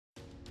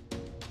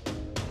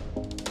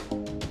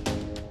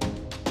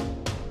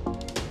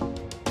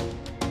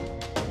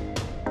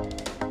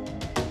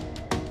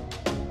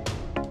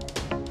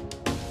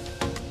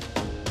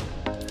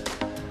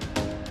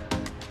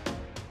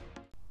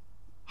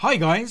Hi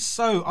guys,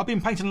 so I've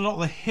been painting a lot of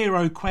the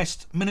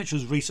HeroQuest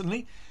miniatures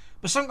recently,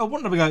 but something I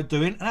wanted to go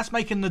doing, and that's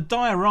making the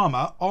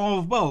diorama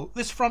of, well,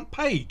 this front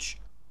page.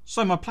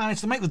 So my plan is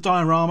to make the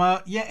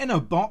diorama, in a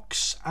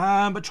box,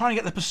 but trying to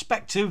get the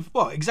perspective,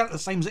 well, exactly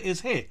the same as it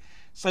is here.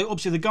 So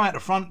obviously the guy at the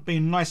front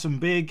being nice and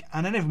big,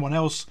 and then everyone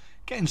else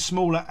getting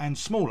smaller and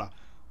smaller.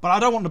 But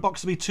I don't want the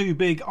box to be too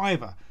big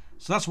either.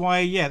 So that's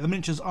why, the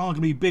miniatures are going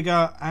to be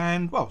bigger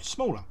and, well,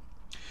 smaller.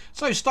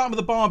 So starting with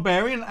the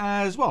barbarian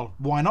as well,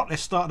 why not?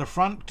 Let's start at the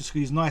front just because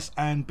he's nice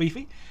and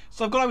beefy.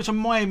 So I've gone over to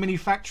my mini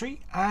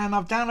factory and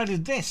I've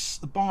downloaded this,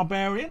 the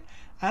barbarian,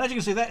 and as you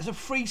can see, that is a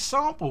free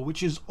sample,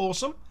 which is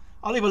awesome.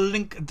 I'll leave a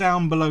link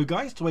down below,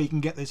 guys, to where you can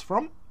get this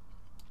from.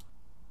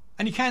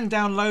 And you can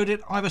download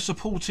it either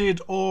supported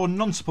or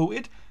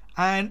non-supported,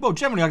 and well,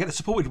 generally I get the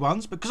supported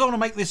ones, but because I want to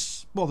make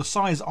this, well, the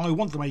size I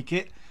want to make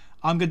it,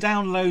 I'm going to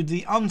download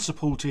the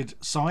unsupported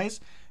size,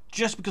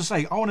 just because,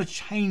 say, I want to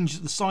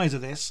change the size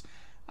of this.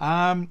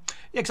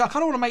 Because I kind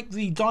of want to make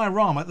the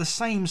diorama the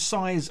same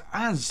size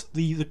as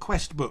the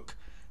quest book.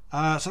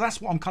 So that's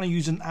what I'm kind of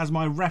using as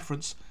my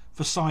reference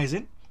for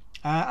sizing.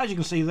 As you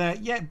can see there,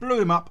 it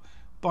blew him up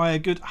by a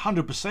good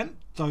 100%,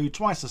 so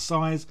twice the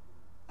size.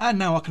 And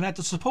now I can add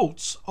the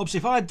supports. Obviously,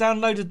 if I had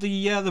downloaded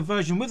the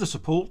version with the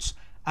supports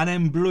and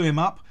then blew him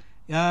up,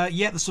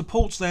 the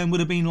supports then would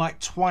have been like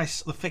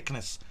twice the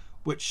thickness,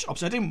 which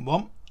obviously I didn't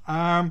want.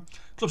 Because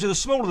obviously the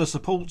smaller the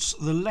supports,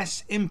 the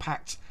less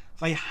impact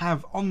they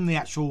have on the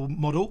actual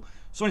model.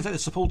 So when you take the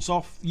supports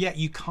off,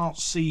 you can't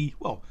see,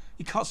 well,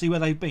 you can't see where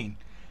they've been.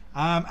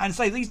 And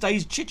say these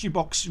days,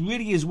 Chichibox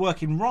really is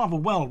working rather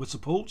well with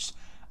supports.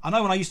 I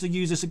know when I used to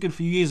use this a good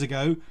few years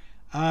ago,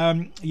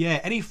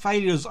 any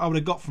failures I would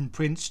have got from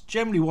prints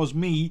generally was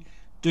me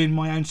doing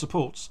my own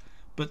supports.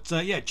 But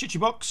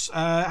Chichibox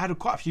had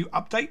quite a few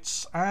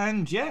updates,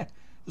 and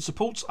the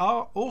supports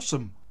are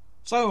awesome.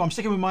 So I'm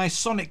sticking with my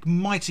Sonic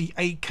Mighty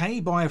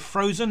 8K by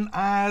Phrozen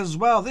as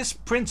well. This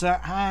printer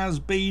has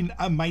been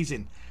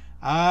amazing.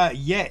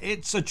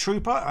 It's a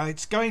trooper.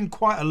 It's going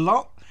quite a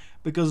lot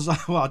because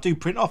well, I do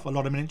print off a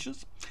lot of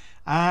miniatures.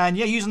 And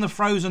using the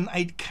Phrozen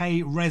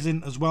 8K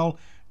resin as well,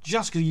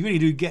 just because you really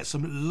do get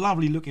some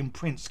lovely looking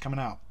prints coming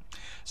out.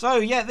 So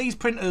these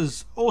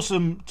printers,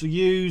 awesome to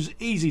use,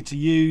 easy to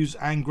use,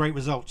 and great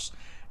results.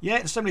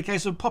 It's simply a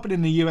case of popping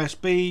in the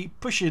USB,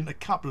 pushing a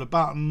couple of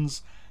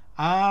buttons,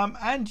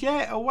 and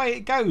away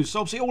it goes. So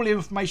obviously all the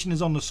information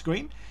is on the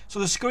screen, so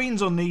the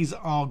screens on these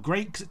are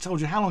great because it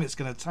tells you how long it's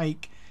going to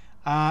take,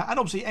 and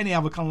obviously any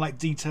other kind of like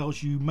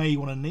details you may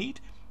want to need.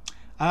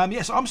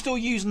 So I'm still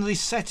using the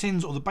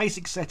settings, or the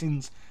basic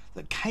settings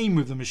that came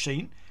with the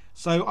machine,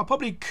 so I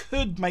probably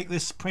could make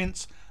this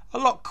print a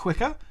lot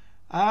quicker,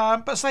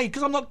 but say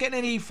because I'm not getting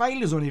any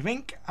failures or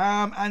anything,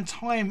 and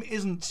time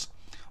isn't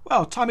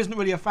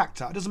really a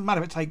factor. It doesn't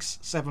matter if it takes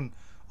 7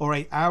 or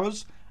 8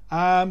 hours.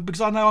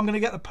 Because I know I'm going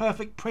to get the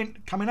perfect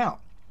print coming out.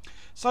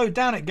 So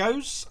down it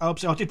goes.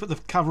 Obviously I did put the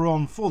cover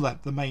on for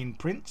the main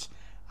print.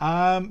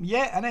 And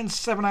then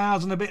 7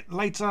 hours and a bit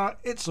later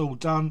it's all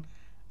done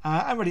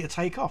and ready to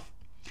take off.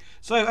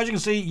 So as you can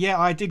see,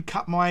 I did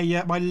cut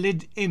my my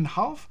lid in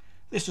half.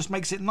 This just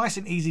makes it nice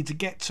and easy to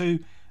get to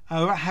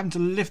without having to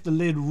lift the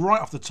lid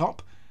right off the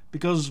top,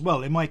 because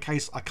well, in my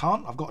case I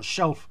can't. I've got a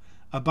shelf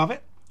above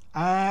it.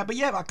 But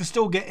I can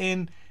still get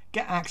in,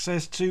 get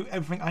access to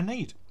everything I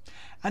need.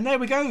 And there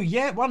we go,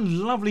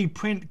 one lovely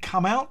print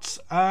come out.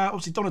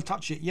 Obviously don't want to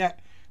touch it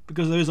yet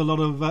because there is a lot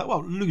of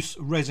loose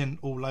resin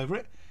all over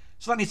it.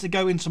 So that needs to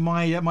go into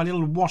my my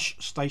little wash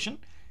station.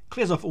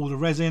 Clears off all the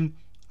resin.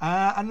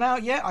 And now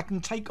I can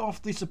take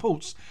off the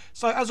supports.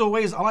 So as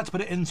always, I like to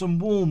put it in some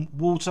warm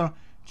water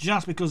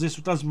just because this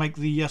does make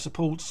the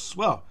supports,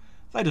 well,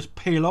 they just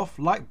peel off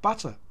like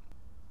butter.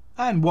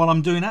 And while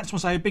I'm doing that, I just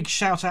want to say a big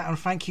shout out and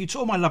thank you to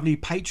all my lovely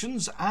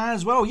patrons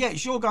as well.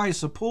 It's your guys'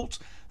 support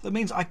that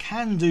means I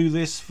can do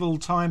this full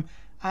time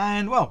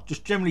and, well,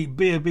 just generally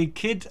be a big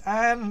kid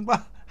and,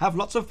 well, have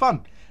lots of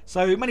fun.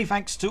 So many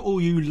thanks to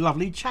all you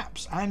lovely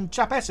chaps and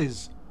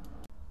chapesses.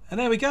 And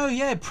there we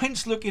go,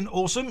 prints looking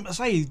awesome. I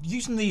say,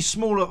 using these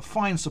smaller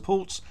fine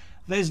supports,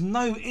 there's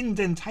no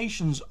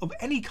indentations of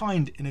any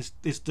kind in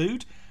this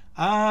dude.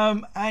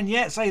 And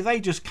they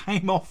just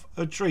came off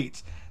a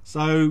treat.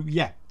 So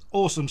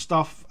awesome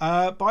stuff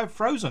by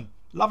Phrozen.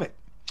 Love it.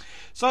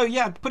 So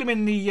I put him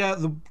in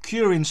the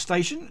curing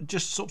station,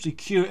 just sort of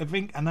cure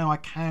everything, and now I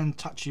can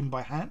touch him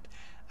by hand.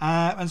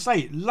 And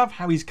love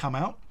how he's come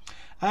out.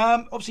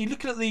 Obviously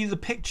looking at the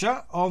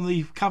picture on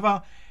the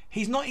cover,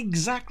 he's not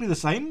exactly the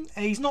same.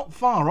 He's not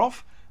far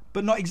off,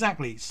 but not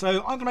exactly.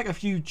 So I'm going to make a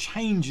few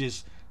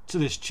changes to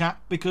this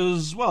chap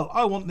because, well,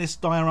 I want this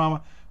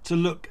diorama to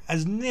look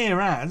as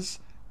near as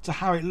to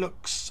how it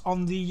looks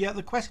on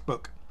the quest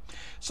book.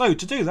 So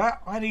to do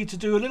that, I need to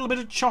do a little bit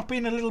of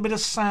chopping, a little bit of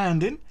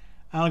sanding.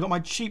 And I've got my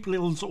cheap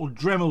little sort of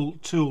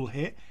Dremel tool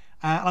here.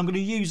 And I'm going to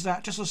use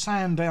that just to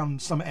sand down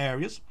some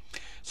areas.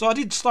 So I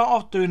did start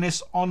off doing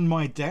this on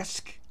my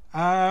desk.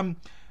 But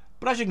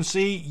as you can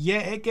see,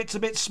 it gets a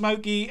bit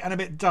smoky and a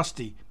bit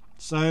dusty.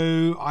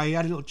 So I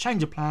had a little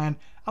change of plan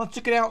and I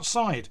took it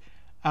outside.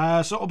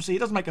 So obviously it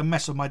doesn't make a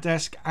mess of my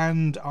desk,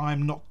 and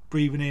I'm not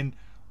breathing in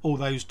all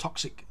those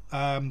toxic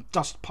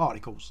dust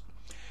particles.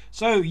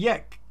 So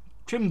yeah,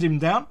 trimmed him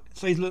down,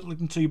 so he's not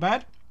looking too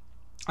bad.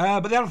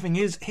 But the other thing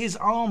is his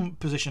arm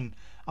position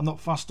I'm not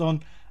fussed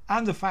on,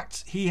 and the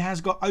fact he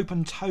has got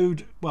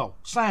open-toed, well,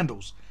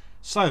 sandals.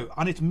 So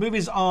I need to move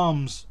his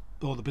arms,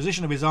 or the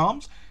position of his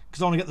arms,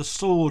 because I want to get the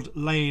sword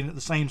laying at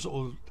the same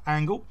sort of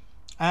angle,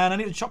 and I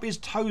need to chop his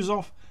toes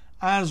off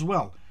as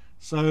well.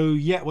 So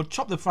yeah, we'll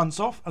chop the fronts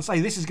off. I say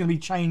this is going to be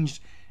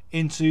changed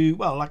into,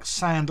 well, like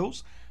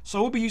sandals.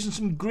 So we'll be using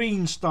some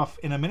green stuff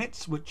in a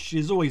minute, which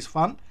is always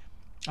fun.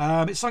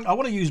 It's something I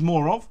want to use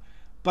more of,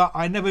 but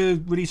I never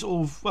really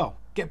sort of, well,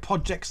 get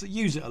projects that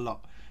use it a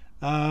lot.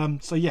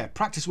 So yeah,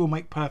 practice will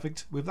make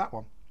perfect with that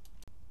one.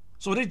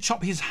 So I did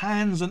chop his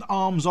hands and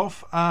arms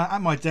off at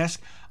my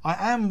desk.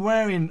 I am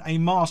wearing a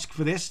mask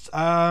for this.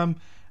 As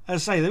I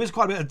say, there is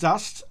quite a bit of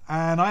dust,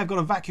 and I've got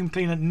a vacuum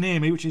cleaner near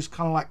me, which is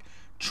kind of like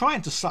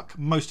trying to suck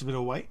most of it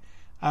away.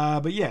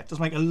 But yeah, it does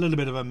make a little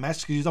bit of a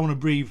mess because you don't want to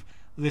breathe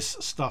this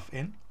stuff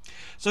in.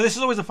 So this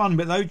is always a fun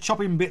bit though,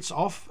 chopping bits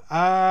off,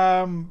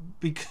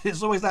 because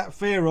it's always that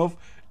fear of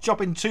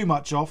chopping too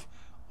much off,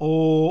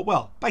 or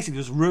well, basically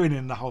just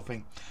ruining the whole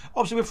thing.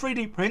 Obviously with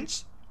 3D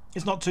prints,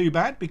 it's not too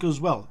bad because,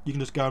 well, you can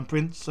just go and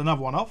print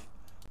another one off.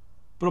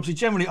 But obviously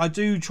generally I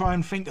do try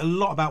and think a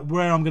lot about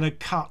where I'm going to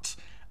cut,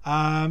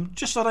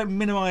 just so I don't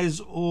minimise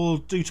or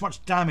do too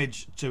much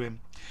damage to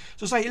him.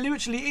 So say it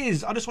literally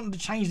is, I just wanted to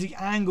change the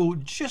angle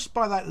just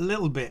by that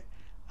little bit.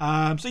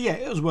 So yeah,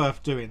 it was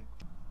worth doing.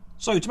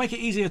 So to make it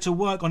easier to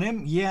work on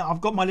him, yeah,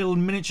 I've got my little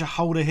miniature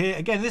holder here.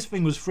 Again, this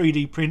thing was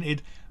 3D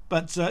printed,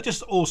 but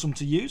just awesome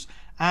to use.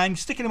 And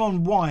sticking him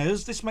on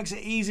wires, this makes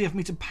it easier for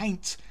me to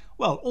paint,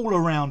 well, all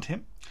around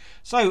him.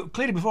 So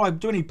clearly before I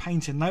do any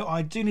painting though,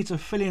 I do need to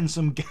fill in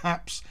some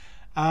gaps,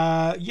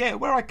 yeah,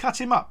 where I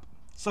cut him up.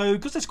 So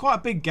because there's quite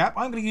a big gap,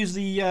 I'm going to use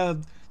the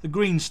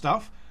green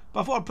stuff, but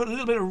I thought I'd put a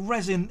little bit of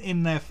resin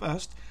in there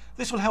first.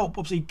 This will help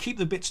obviously keep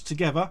the bits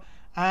together,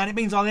 and it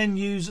means I'll then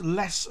use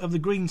less of the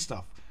green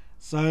stuff.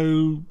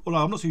 So, although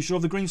I'm not too sure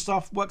if the green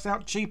stuff works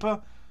out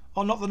cheaper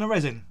or not than the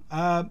resin.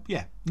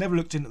 Yeah, never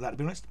looked into that to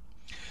be honest.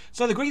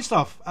 So the green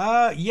stuff,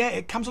 yeah,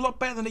 it comes a lot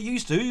better than it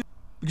used to,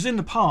 because in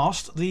the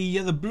past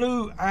the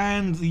blue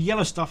and the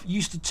yellow stuff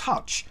used to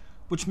touch,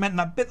 which meant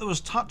that bit that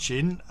was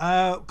touching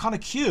kind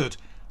of cured.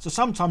 So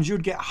sometimes you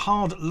would get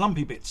hard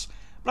lumpy bits.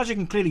 But as you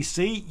can clearly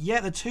see, yeah,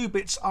 the two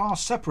bits are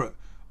separate,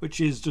 which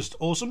is just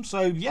awesome.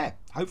 So yeah,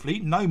 hopefully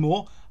no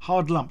more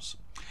hard lumps.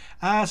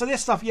 So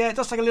this stuff, yeah, it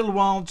does take a little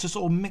while to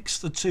sort of mix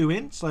the two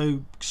in,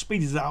 so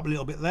speeds it up a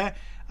little bit there.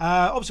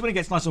 Obviously when it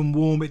gets nice and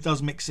warm, it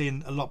does mix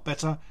in a lot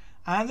better.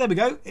 And there we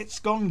go, it's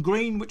gone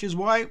green, which is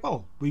why,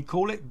 well, we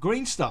call it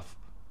green stuff.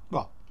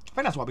 Well, I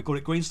think that's why we call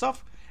it green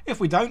stuff. If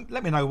we don't,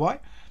 let me know why.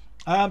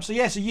 So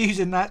yeah, so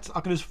using that, I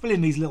can just fill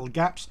in these little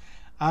gaps.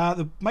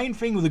 The main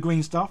thing with the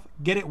green stuff,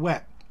 get it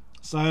wet.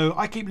 So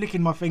I keep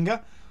licking my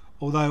finger,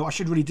 although I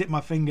should really dip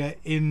my finger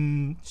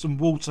in some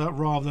water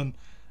rather than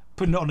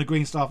putting it on the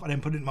green stuff and then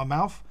putting it in my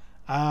mouth.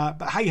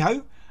 But hey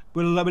ho,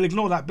 we'll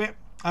ignore that bit.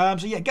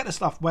 So yeah, get the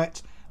stuff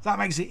wet. That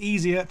makes it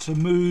easier to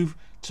move,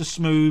 to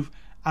smooth,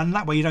 and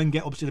that way you don't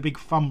get obviously the big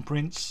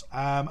thumbprints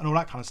and all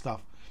that kind of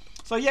stuff.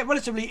 So yeah,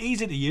 relatively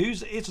easy to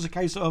use. It's just a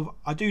case of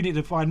I do need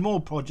to find more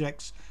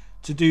projects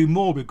to do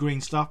more with green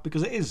stuff,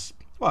 because it is,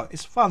 well,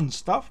 it's fun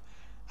stuff,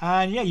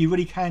 and yeah, you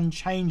really can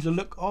change the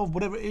look of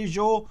whatever it is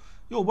you're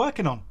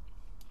working on.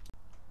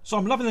 So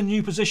I'm loving the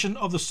new position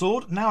of the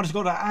sword. Now I've just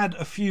got to add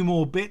a few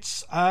more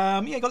bits.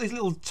 Yeah, got these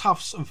little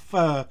tufts of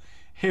fur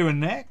here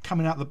and there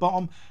coming out the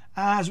bottom,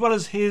 as well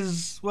as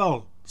his,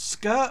 well,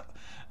 skirt.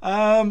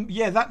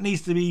 Yeah, that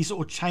needs to be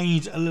sort of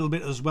changed a little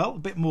bit as well, a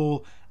bit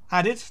more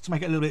added to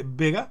make it a little bit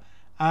bigger.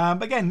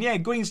 But again, yeah,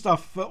 green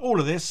stuff for all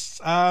of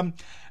this.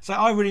 So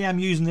I really am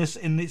using this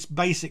in its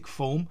basic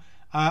form.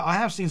 I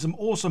have seen some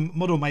awesome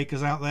model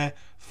makers out there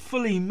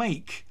fully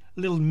make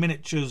little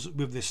miniatures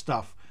with this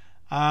stuff.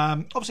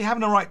 Obviously having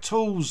the right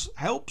tools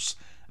helps,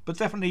 but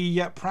definitely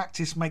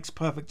practice makes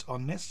perfect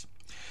on this.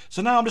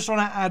 So now I'm just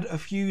trying to add a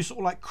few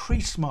sort of like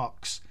crease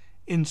marks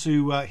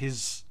into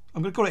his,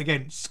 I'm going to call it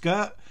again,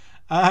 skirt,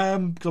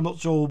 because I'm not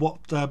sure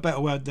what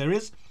better word there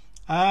is.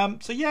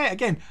 So yeah,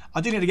 again,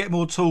 I do need to get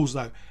more tools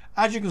though.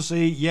 As you can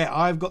see, yeah,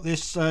 I've got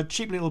this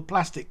cheap little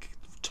plastic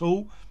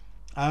tool.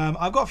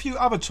 I've got a few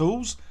other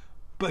tools,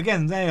 but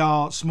again, they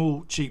are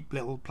small, cheap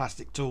little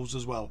plastic tools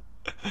as well.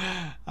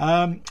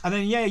 And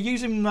then yeah,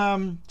 using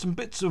some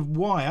bits of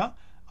wire,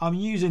 I'm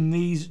using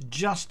these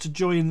just to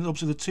join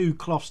obviously the two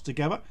cloths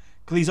together,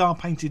 because these are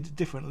painted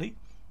differently.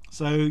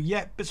 So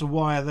yeah, bits of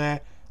wire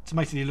there to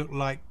make it look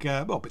like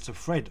well, bits of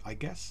thread, I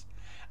guess.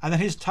 And then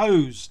his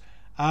toes.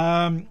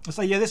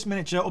 So yeah, this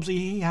miniature, obviously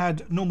he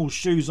had normal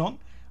shoes on,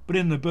 but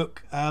in the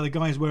book the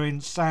guy's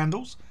wearing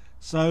sandals.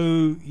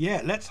 So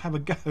yeah, let's have a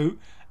go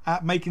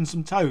at making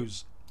some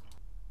toes.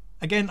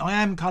 Again,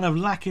 I am kind of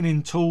lacking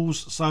in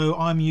tools, so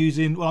I'm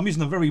using, well, I'm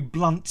using a very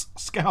blunt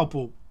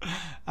scalpel,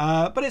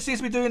 but it seems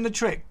to be doing the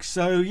trick.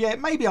 So yeah,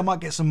 maybe I might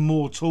get some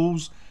more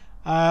tools.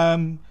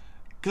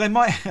 Because they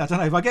might, I don't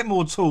know, if I get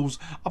more tools,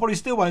 I probably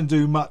still won't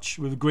do much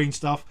with the green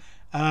stuff,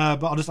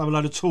 but I'll just have a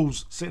load of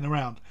tools sitting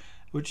around,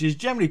 which is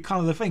generally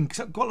kind of the thing.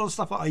 Because I've got a lot of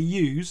stuff that I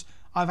use,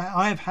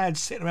 I've had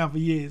sitting around for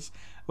years,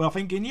 well,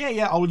 thinking,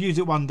 yeah, I'll use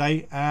it one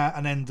day,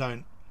 and then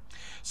don't.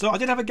 So I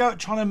did have a go at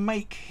trying to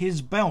make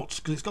his belt,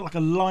 because it's got like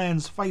a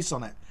lion's face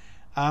on it.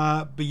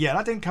 But yeah,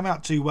 that didn't come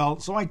out too well,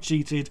 so I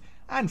cheated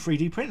and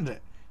 3D printed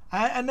it.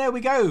 And there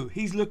we go.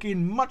 He's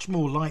looking much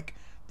more like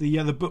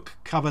the book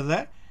cover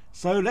there.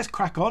 So let's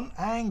crack on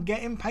and get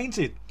him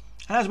painted.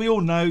 And as we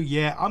all know,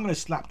 yeah, I'm going to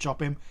slap chop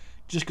him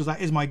just because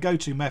that is my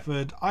go-to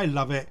method. I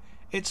love it.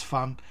 It's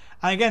fun.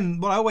 And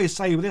again, what I always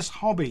say with this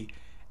hobby,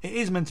 it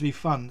is meant to be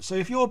fun. So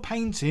if you're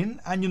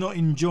painting and you're not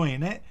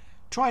enjoying it,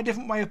 try a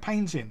different way of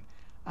painting.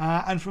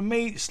 And for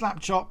me, slap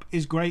chop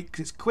is great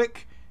because it's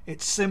quick,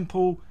 it's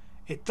simple,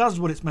 it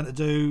does what it's meant to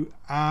do.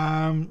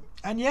 And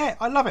yeah,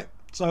 I love it.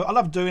 So I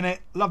love doing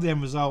it, love the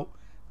end result,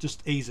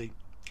 just easy.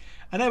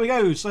 And there we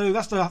go. So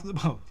that's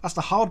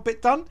the hard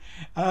bit done.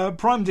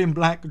 Primed in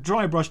black,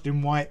 dry brushed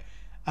in white,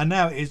 and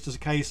now it is just a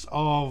case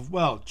of,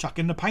 well,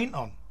 chucking the paint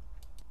on.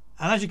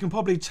 And as you can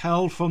probably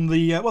tell from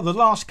the the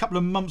last couple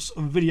of months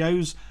of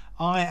videos,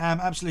 I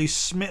am absolutely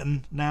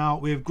smitten now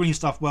with Green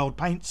Stuff World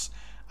paints,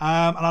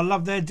 and I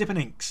love their dipping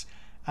inks.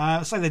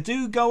 So they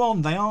do go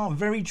on. They are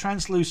very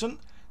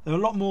translucent. They're a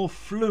lot more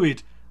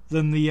fluid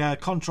than the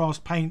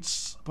contrast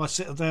paints by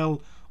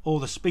Citadel or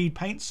the speed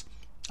paints.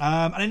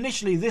 And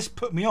initially this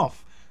put me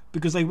off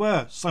because they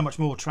were so much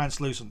more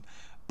translucent,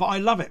 but I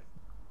love it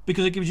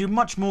because it gives you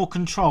much more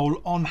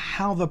control on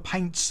how the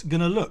paint's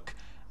gonna look.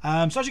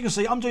 So as you can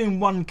see, I'm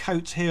doing one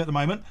coat here at the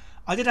moment.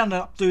 I did end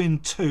up doing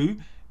two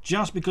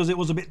just because it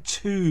was a bit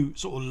too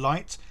sort of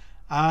light,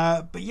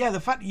 but yeah, the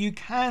fact that you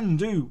can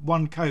do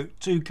one coat,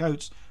 two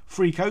coats,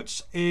 three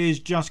coats is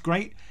just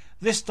great.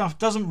 This stuff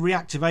doesn't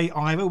reactivate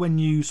either when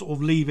you sort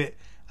of leave it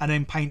and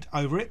then paint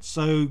over it.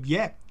 So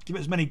yeah, give it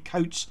as many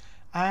coats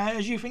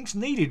as you think's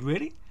needed,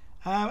 really.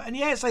 And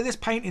yeah, so this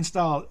painting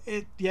style,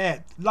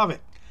 love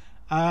it.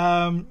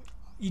 Some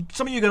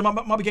of you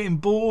might be getting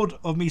bored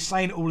of me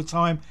saying it all the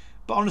time,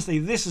 but honestly,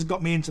 this has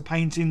got me into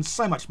painting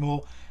so much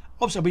more.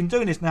 Obviously, I've been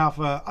doing this now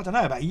for, I don't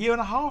know, about a year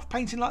and a half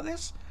painting like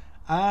this.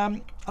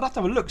 I'd have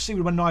to have a look, see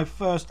when my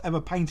first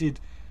ever painted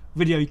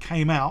video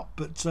came out,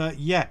 but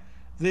yeah.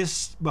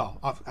 This, well,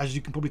 as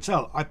you can probably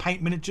tell, I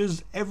paint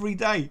miniatures every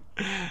day,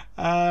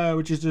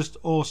 which is just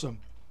awesome.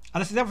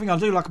 And that's the other thing I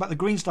do like about the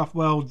Green Stuff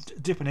World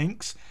dipping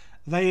inks.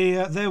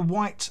 Their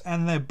white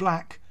and their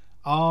black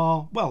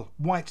are, well,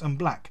 white and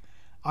black.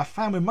 I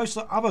found with most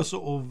of the other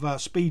sort of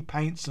speed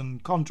paints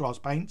and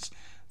contrast paints,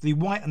 the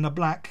white and the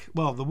black,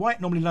 well, the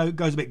white normally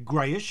goes a bit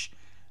greyish,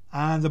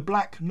 and the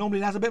black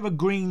normally has a bit of a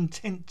green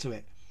tint to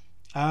it.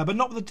 But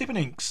not with the dipping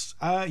inks.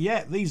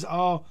 Yeah, these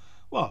are,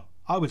 well,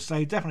 I would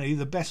say definitely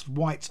the best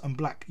white and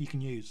black you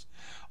can use.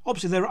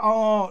 Obviously there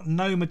are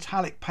no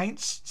metallic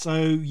paints,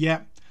 so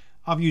yeah,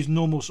 I've used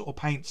normal sort of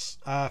paints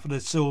for the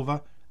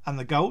silver and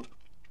the gold.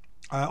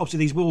 Obviously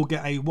these will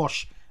get a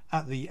wash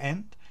at the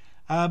end,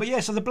 but yeah,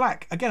 so the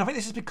black, again, I think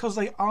this is because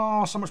they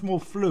are so much more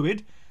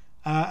fluid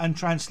and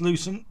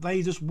translucent.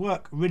 They just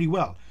work really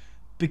well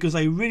because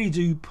they really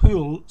do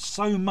pull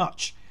so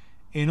much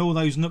in all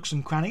those nooks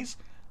and crannies,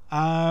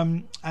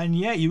 and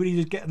yeah, you really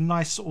just get a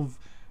nice sort of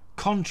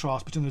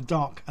contrast between the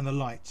dark and the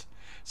light.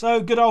 So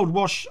good old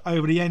wash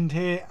over the end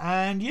here,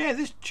 and yeah,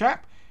 this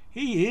chap,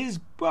 he is,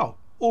 well,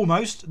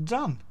 almost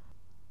done.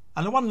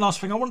 And the one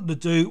last thing I wanted to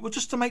do was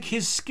just to make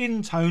his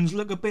skin tones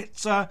look a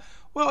bit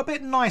well, a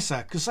bit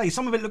nicer, because say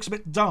some of it looks a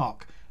bit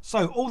dark.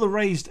 So all the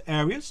raised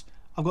areas,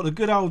 I've got a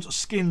good old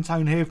skin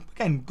tone here,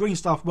 again, Green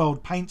Stuff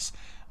World paints.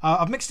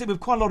 I've mixed it with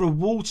quite a lot of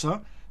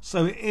water,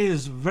 so it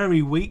is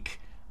very weak.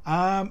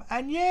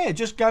 And yeah,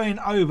 just going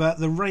over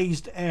the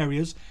raised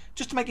areas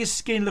just to make his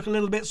skin look a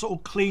little bit sort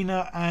of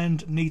cleaner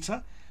and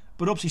neater,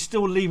 but obviously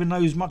still leaving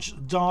those much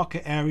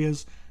darker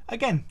areas,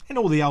 again, in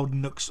all the old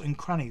nooks and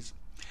crannies.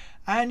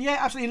 And yeah,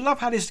 absolutely love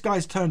how this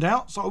guy's turned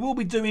out. So I will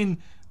be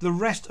doing the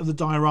rest of the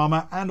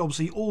diorama and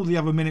obviously all the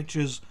other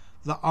miniatures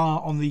that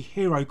are on the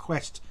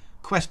HeroQuest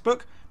quest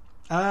book,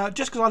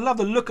 just because I love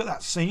the look of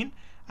that scene,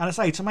 and I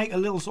say to make a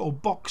little sort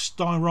of box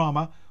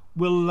diorama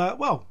will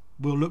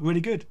will look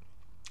really good.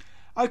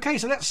 Okay,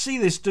 so let's see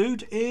this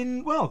dude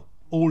in, well,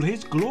 all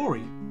his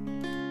glory.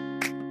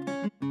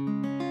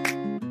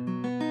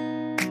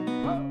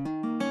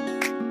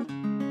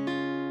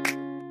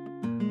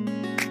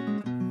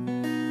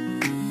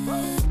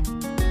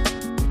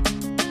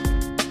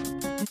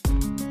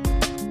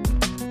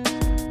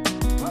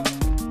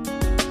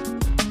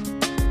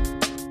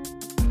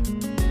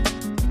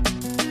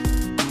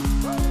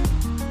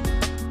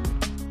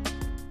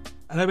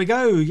 And there we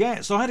go. Yeah,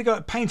 so I had to go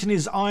at painting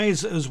his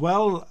eyes as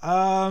well.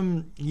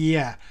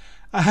 Yeah,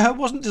 it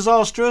wasn't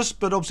disastrous,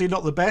 but obviously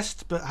not the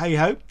best, but hey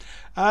ho.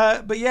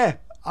 But yeah,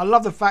 I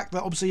love the fact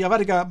that obviously I've had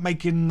to go at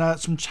making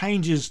some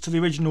changes to the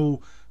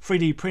original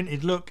 3D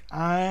printed look,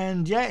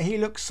 and yeah, he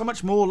looks so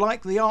much more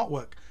like the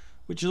artwork,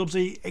 which is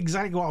obviously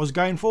exactly what I was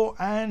going for.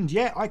 And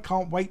yeah, I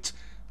can't wait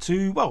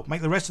to, well,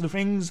 make the rest of the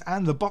things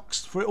and the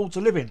box for it all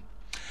to live in.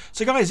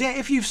 So guys, yeah,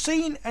 if you've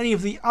seen any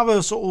of the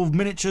other sort of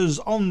miniatures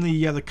on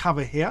the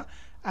cover here,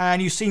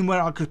 and you've seen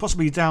where I could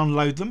possibly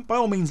download them, by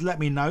all means let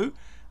me know,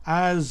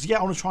 as yeah,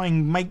 I want to try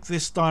and make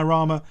this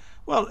diorama,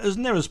 well, as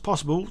near as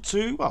possible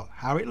to, well,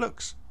 how it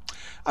looks.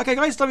 Okay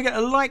guys, don't forget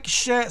to like,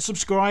 share,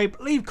 subscribe,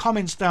 leave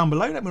comments down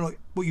below, let me know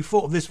what you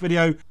thought of this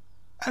video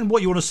and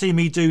what you want to see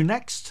me do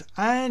next.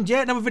 And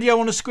yeah, another video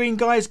on the screen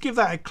guys, give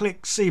that a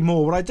click, see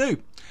more what I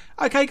do.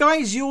 Okay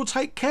guys, you all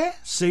take care,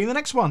 see you in the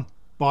next one,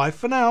 bye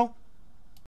for now.